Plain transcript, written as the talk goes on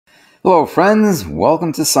Hello, friends.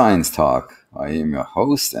 Welcome to Science Talk. I am your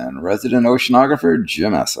host and resident oceanographer,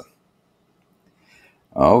 Jim Essa.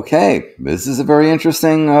 Okay, this is a very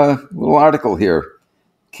interesting little article here.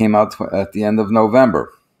 Came out at the end of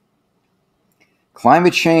November.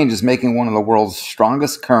 Climate change is making one of the world's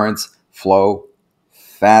strongest currents flow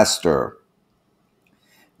faster.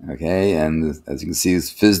 Okay, and as you can see,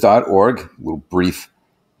 it's phys.org, a little brief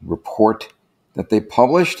report that they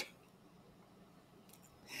published.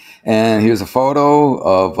 And here's a photo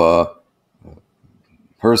of a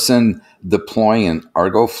person deploying an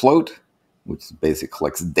Argo float, which basically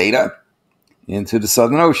collects data, into the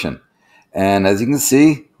Southern Ocean. And as you can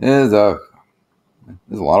see, there's a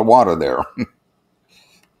lot of water there.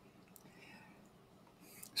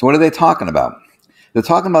 So what are they talking about? They're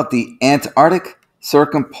talking about the Antarctic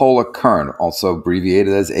Circumpolar Current, also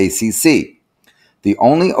abbreviated as ACC. The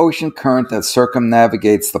only ocean current that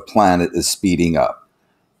circumnavigates the planet is speeding up.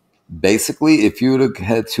 Basically, if you were to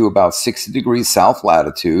head to about 60 degrees south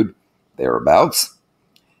latitude, thereabouts,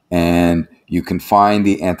 and you can find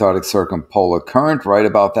the Antarctic Circumpolar Current right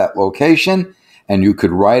about that location, and you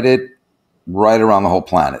could ride it right around the whole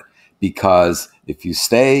planet. Because if you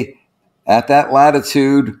stay at that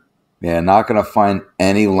latitude, you're not going to find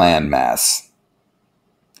any landmass.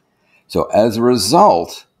 So as a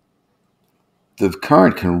result, the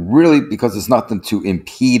current can really, because there's nothing to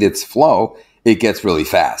impede its flow, it gets really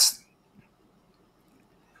fast.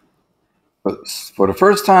 For the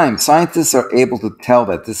first time, scientists are able to tell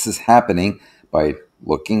that this is happening by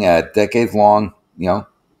looking at decades-long,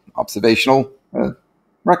 observational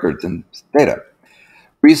records and data.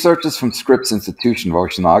 Researchers from Scripps Institution of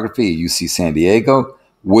Oceanography at UC San Diego,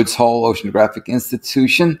 Woods Hole Oceanographic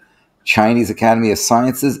Institution, Chinese Academy of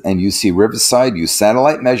Sciences, and UC Riverside use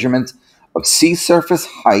satellite measurements of sea surface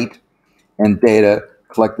height and data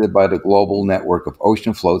collected by the global network of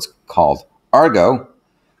ocean floats called Argo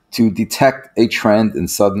to detect a trend in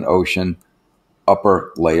Southern Ocean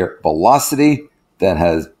upper layer velocity that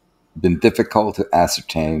has been difficult to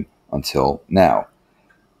ascertain until now.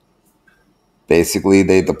 Basically,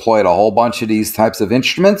 they deployed a whole bunch of these types of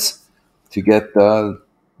instruments to get the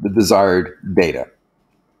desired data.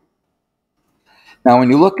 Now, when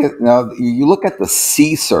you look at the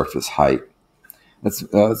sea surface height, it's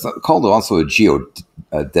called also a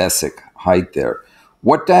geodesic height there.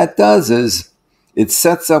 What that does is it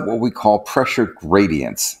sets up what we call pressure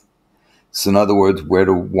gradients. So in other words, where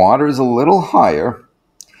the water is a little higher,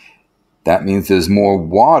 that means there's more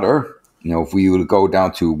water. If we were to go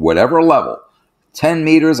down to whatever level, 10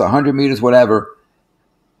 meters, 100 meters, whatever,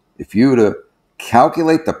 if you were to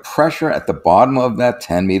calculate the pressure at the bottom of that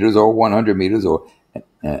 10 meters or 100 meters or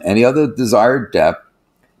any other desired depth,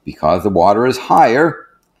 because the water is higher,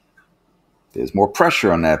 there's more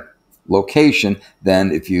pressure on that location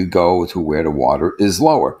than if you go to where the water is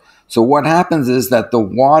lower. So what happens is that the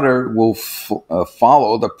water will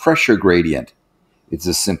follow the pressure gradient. It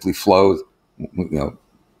just simply flows,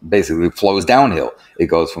 basically flows downhill. It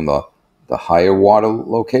goes from the higher water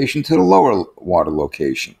location to the lower water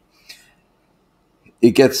location.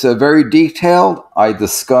 It gets very detailed. I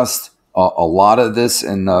discussed a lot of this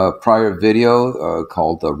in a prior video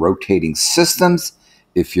called Rotating Systems.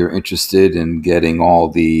 If you're interested in getting all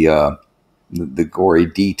the gory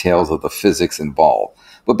details of the physics involved.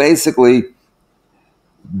 But basically,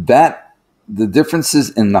 the differences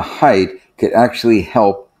in the height could actually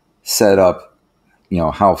help set up,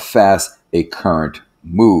 how fast a current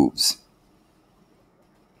moves.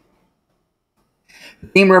 The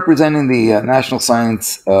team representing the National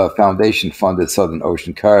Science Foundation funded Southern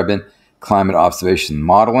Ocean Carbon Climate Observation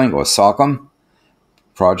Modeling, or SOCM,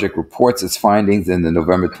 project reports its findings in the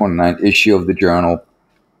November 29th issue of the journal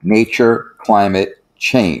Nature Climate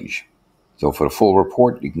Change. So for the full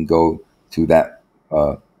report, you can go to that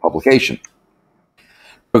publication.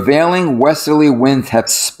 Prevailing westerly winds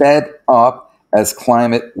have sped up as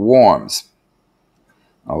climate warms.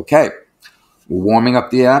 Okay, we're warming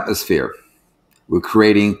up the atmosphere. We're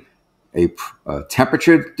creating a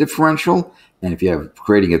temperature differential. And if you're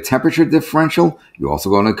creating a temperature differential, you're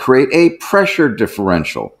also going to create a pressure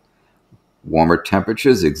differential. Warmer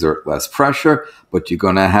temperatures exert less pressure, but you're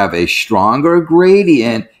going to have a stronger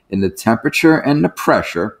gradient in the temperature and the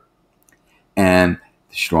pressure. And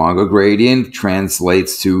the stronger gradient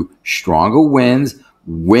translates to stronger winds.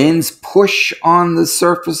 Winds push on the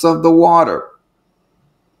surface of the water.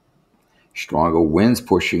 Stronger winds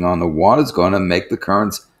pushing on the water is going to make the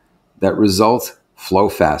currents that result flow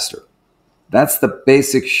faster. That's the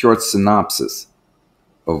basic short synopsis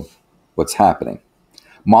of what's happening.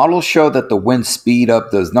 Models show that the wind speed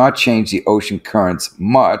up does not change the ocean currents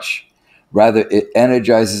much. Rather, it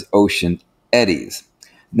energizes ocean eddies.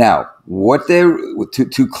 Now,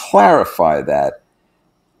 to clarify that,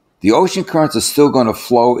 the ocean currents are still going to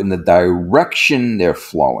flow in the direction they're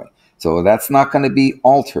flowing. So that's not going to be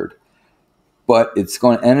altered, but it's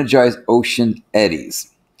going to energize ocean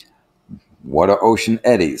eddies. What are ocean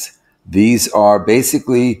eddies? These are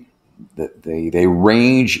basically, they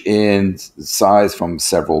range in size from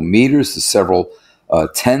several meters to several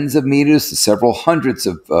tens of meters to several hundreds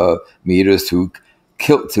of meters to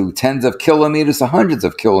tens of kilometers to hundreds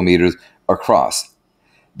of kilometers across.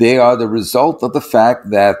 They are the result of the fact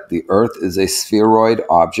that the Earth is a spheroid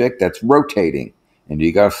object that's rotating, and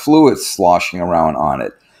you got fluid sloshing around on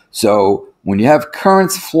it. So when you have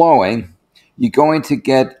currents flowing, you're going to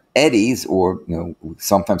get eddies, or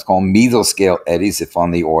sometimes called mesoscale eddies, if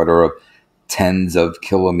on the order of tens of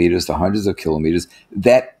kilometers to hundreds of kilometers,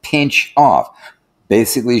 that pinch off.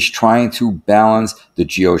 Basically, it's trying to balance the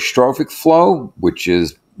geostrophic flow, which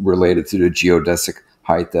is related to the geodesic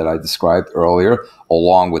height that I described earlier,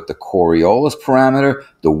 along with the Coriolis parameter,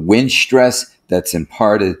 the wind stress that's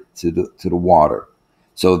imparted to the water.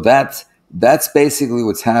 So that's basically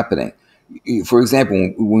what's happening. For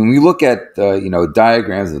example, when we look at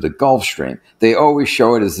diagrams of the Gulf Stream, they always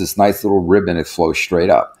show it as this nice little ribbon that flows straight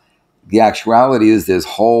up. The actuality is there's a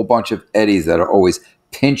whole bunch of eddies that are always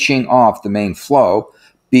pinching off the main flow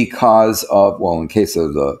because of, well, in case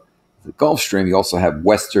of the Gulf Stream, you also have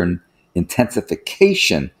western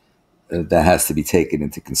intensification that has to be taken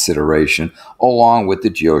into consideration, along with the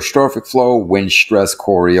geostrophic flow, wind stress,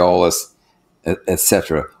 Coriolis,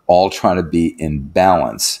 etc., all trying to be in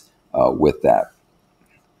balance with that.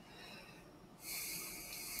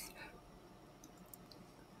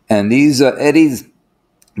 And these eddies,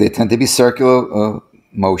 they tend to be circular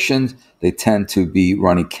motions. They tend to be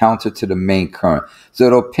running counter to the main current. So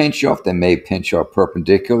it'll pinch you off. They may pinch you off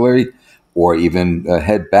perpendicularly or even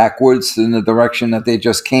head backwards in the direction that they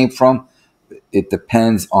just came from. It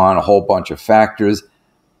depends on a whole bunch of factors,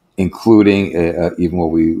 including even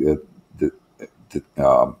what we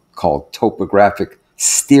call topographic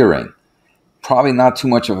steering. Probably not too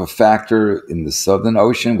much of a factor in the Southern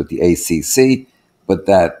Ocean with the ACC, but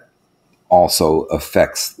that also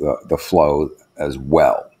affects the flow as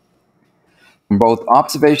well. From both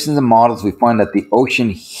observations and models, we find that the ocean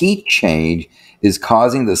heat change is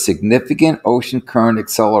causing the significant ocean current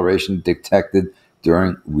acceleration detected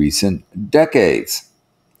during recent decades,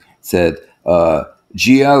 said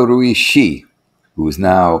Jia Rui Shi, who is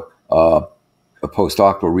now a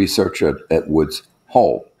postdoctoral researcher at Woods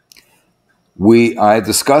Hole. I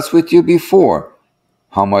discussed with you before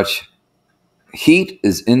how much heat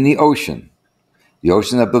is in the ocean. The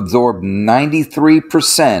ocean have absorbed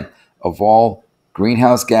 93% of all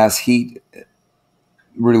greenhouse gas heat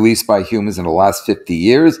released by humans in the last 50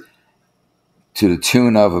 years, to the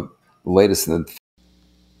tune of the latest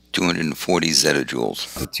 240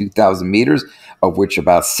 zettajoules, 2,000 meters, of which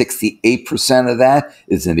about 68% of that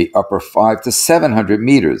is in the upper 5 to 700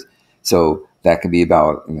 meters. So that can be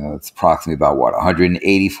about, it's approximately about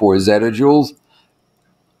 184 zettajoules.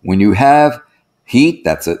 When you have heat,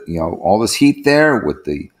 that's all this heat there with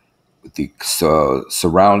the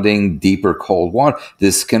surrounding deeper cold water.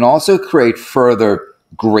 This can also create further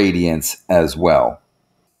gradients as well.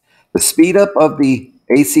 The speed up of the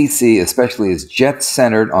ACC, especially as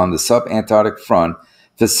jet-centered on the subantarctic front,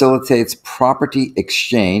 facilitates property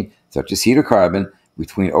exchange, such as heat or carbon,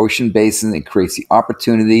 between ocean basins and creates the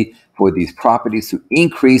opportunity for these properties to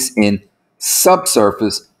increase in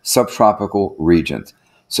subsurface subtropical regions.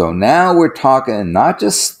 So now we're talking not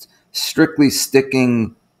just strictly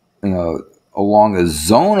sticking along a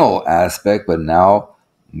zonal aspect, but now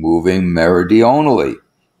moving meridionally,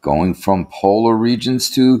 going from polar regions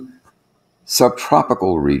to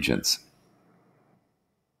subtropical regions.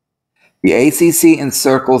 The ACC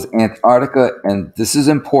encircles Antarctica, and this is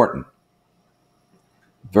important,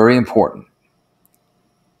 very important.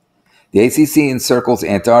 The ACC encircles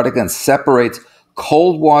Antarctica and separates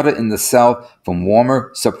cold water in the south from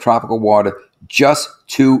warmer subtropical water just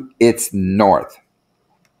to its north.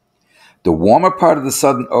 The warmer part of the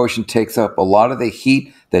Southern Ocean takes up a lot of the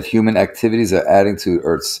heat that human activities are adding to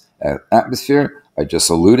Earth's atmosphere. I just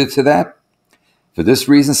alluded to that. For this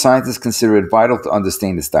reason, scientists consider it vital to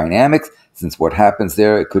understand its dynamics, since what happens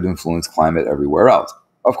there, it could influence climate everywhere else.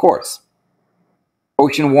 Of course,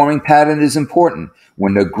 ocean warming pattern is important.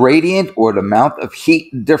 When the gradient or the amount of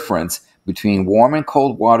heat difference between warm and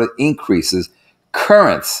cold water increases,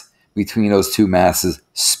 currents between those two masses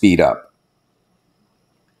speed up.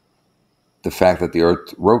 The fact that the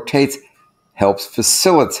Earth rotates helps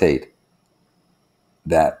facilitate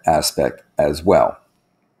that aspect as well.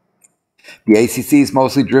 The ACC is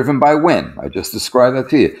mostly driven by wind. I just described that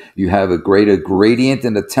to you. You have a greater gradient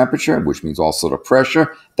in the temperature, which means also the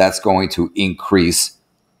pressure. That's going to increase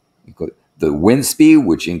the wind speed,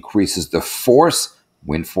 which increases the force,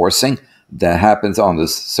 wind forcing, that happens on the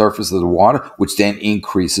surface of the water, which then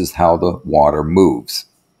increases how the water moves.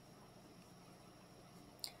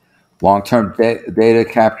 Long-term data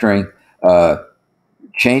capturing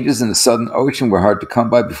changes in the Southern Ocean were hard to come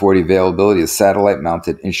by before the availability of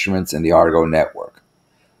satellite-mounted instruments in the Argo network.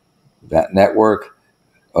 That network,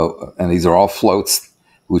 and these are all floats,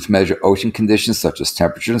 which measure ocean conditions such as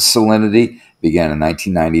temperature and salinity, began in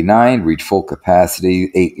 1999, reached full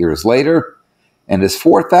capacity 8 years later, and there's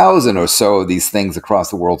 4,000 or so of these things across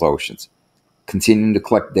the world's oceans, continuing to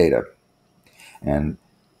collect data. And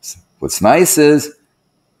what's nice is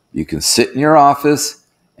you can sit in your office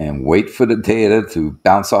and wait for the data to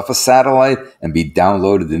bounce off a satellite and be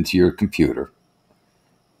downloaded into your computer.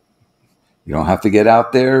 You don't have to get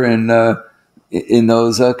out there and in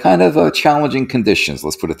those kind of challenging conditions,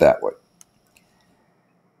 let's put it that way.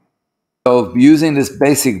 So using this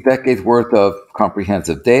basic decade's worth of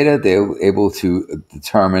comprehensive data, they were able to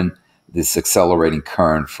determine this accelerating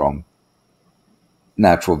current from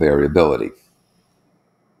natural variability.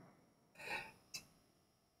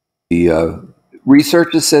 The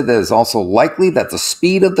researchers said that it's also likely that the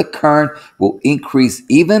speed of the current will increase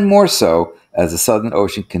even more so as the Southern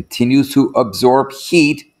Ocean continues to absorb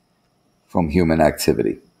heat from human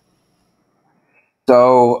activity.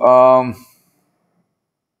 So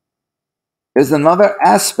there's another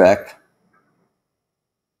aspect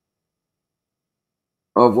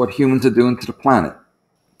of what humans are doing to the planet.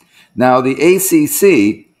 Now, the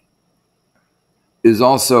ACC is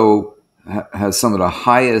also has some of the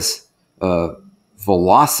highest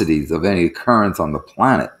velocities of any currents on the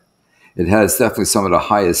planet. It has definitely some of the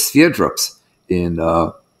highest sphere drops in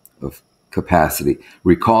of capacity.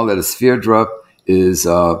 Recall that a sphere drop is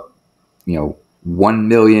 1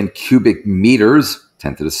 million cubic meters,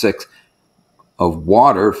 10 to the 6, of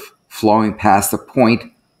water flowing past a point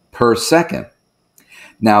per second.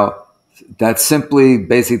 Now, that simply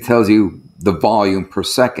basically tells you the volume per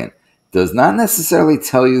second. Does not necessarily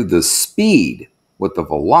tell you the speed, what the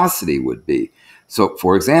velocity would be. So,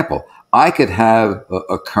 for example, I could have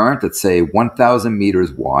a current that's, say, 1,000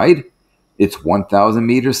 meters wide. It's 1,000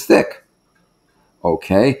 meters thick.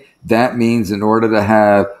 Okay, that means in order to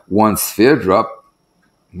have one sphere drop,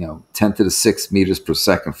 10 to the 6 meters per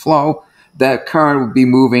second flow, that current would be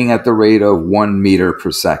moving at the rate of 1 meter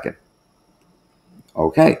per second.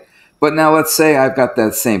 Okay, but now let's say I've got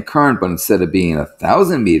that same current, but instead of being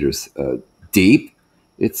 1,000 meters deep,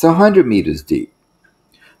 it's 100 meters deep.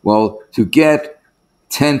 Well, to get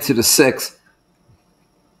 10 to the 6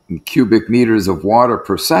 cubic meters of water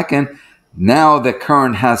per second, now the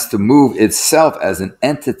current has to move itself as an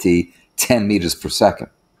entity 10 meters per second.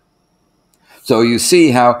 So you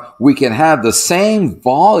see how we can have the same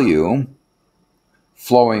volume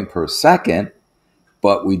flowing per second,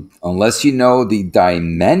 but unless you know the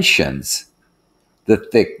dimensions, the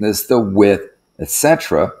thickness, the width,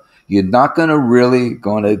 etc., you're not really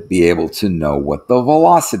going to be able to know what the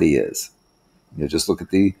velocity is. Just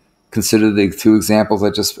consider the two examples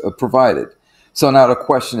I just provided. So now the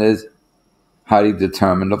question is, how do you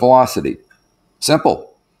determine the velocity?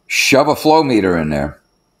 Simple. Shove a flow meter in there,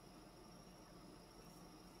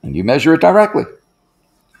 and you measure it directly.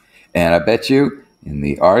 And I bet you, in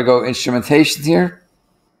the Argo instrumentation here,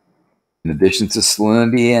 in addition to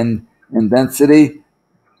salinity and density,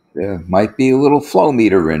 there might be a little flow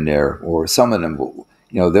meter in there, or some of them will,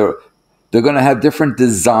 they're going to have different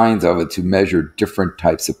designs of it to measure different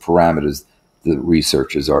types of parameters the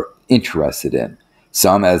researchers are interested in.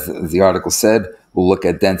 Some, as the article said, will look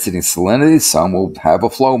at density and salinity. Some will have a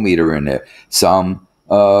flow meter in there. Some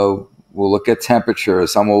will look at temperature.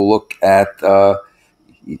 Some will look at the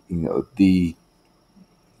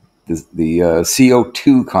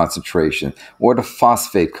CO2 concentration or the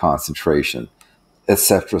phosphate concentration,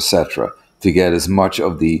 etc., to get as much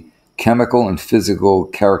of the chemical and physical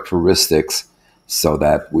characteristics so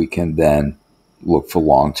that we can then look for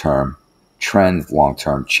long-term trends,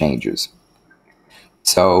 long-term changes.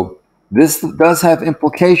 So this does have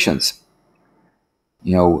implications.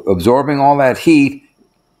 Absorbing all that heat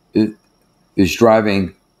is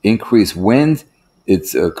driving increased wind.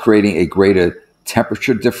 It's creating a greater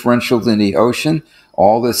temperature differentials in the ocean.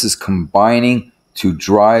 All this is combining to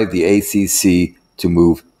drive the ACC to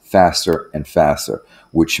move faster and faster,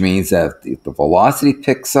 which means that if the velocity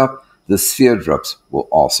picks up, the sphere drops will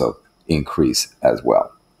also increase as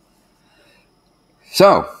well.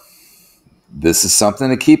 So, this is something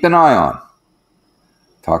to keep an eye on.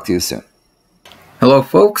 Talk to you soon. Hello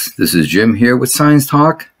folks, this is Jim here with Science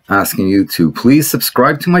Talk, asking you to please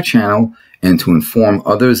subscribe to my channel and to inform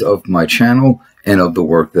others of my channel and of the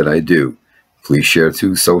work that I do. Please share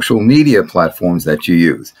to social media platforms that you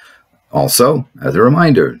use. Also, as a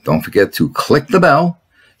reminder, don't forget to click the bell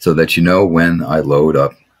so that you know when I load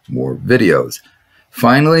up more videos.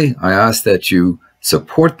 Finally, I ask that you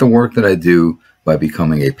support the work that I do by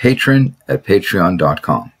becoming a patron at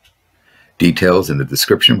patreon.com. Details in the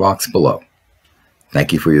description box below.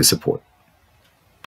 Thank you for your support.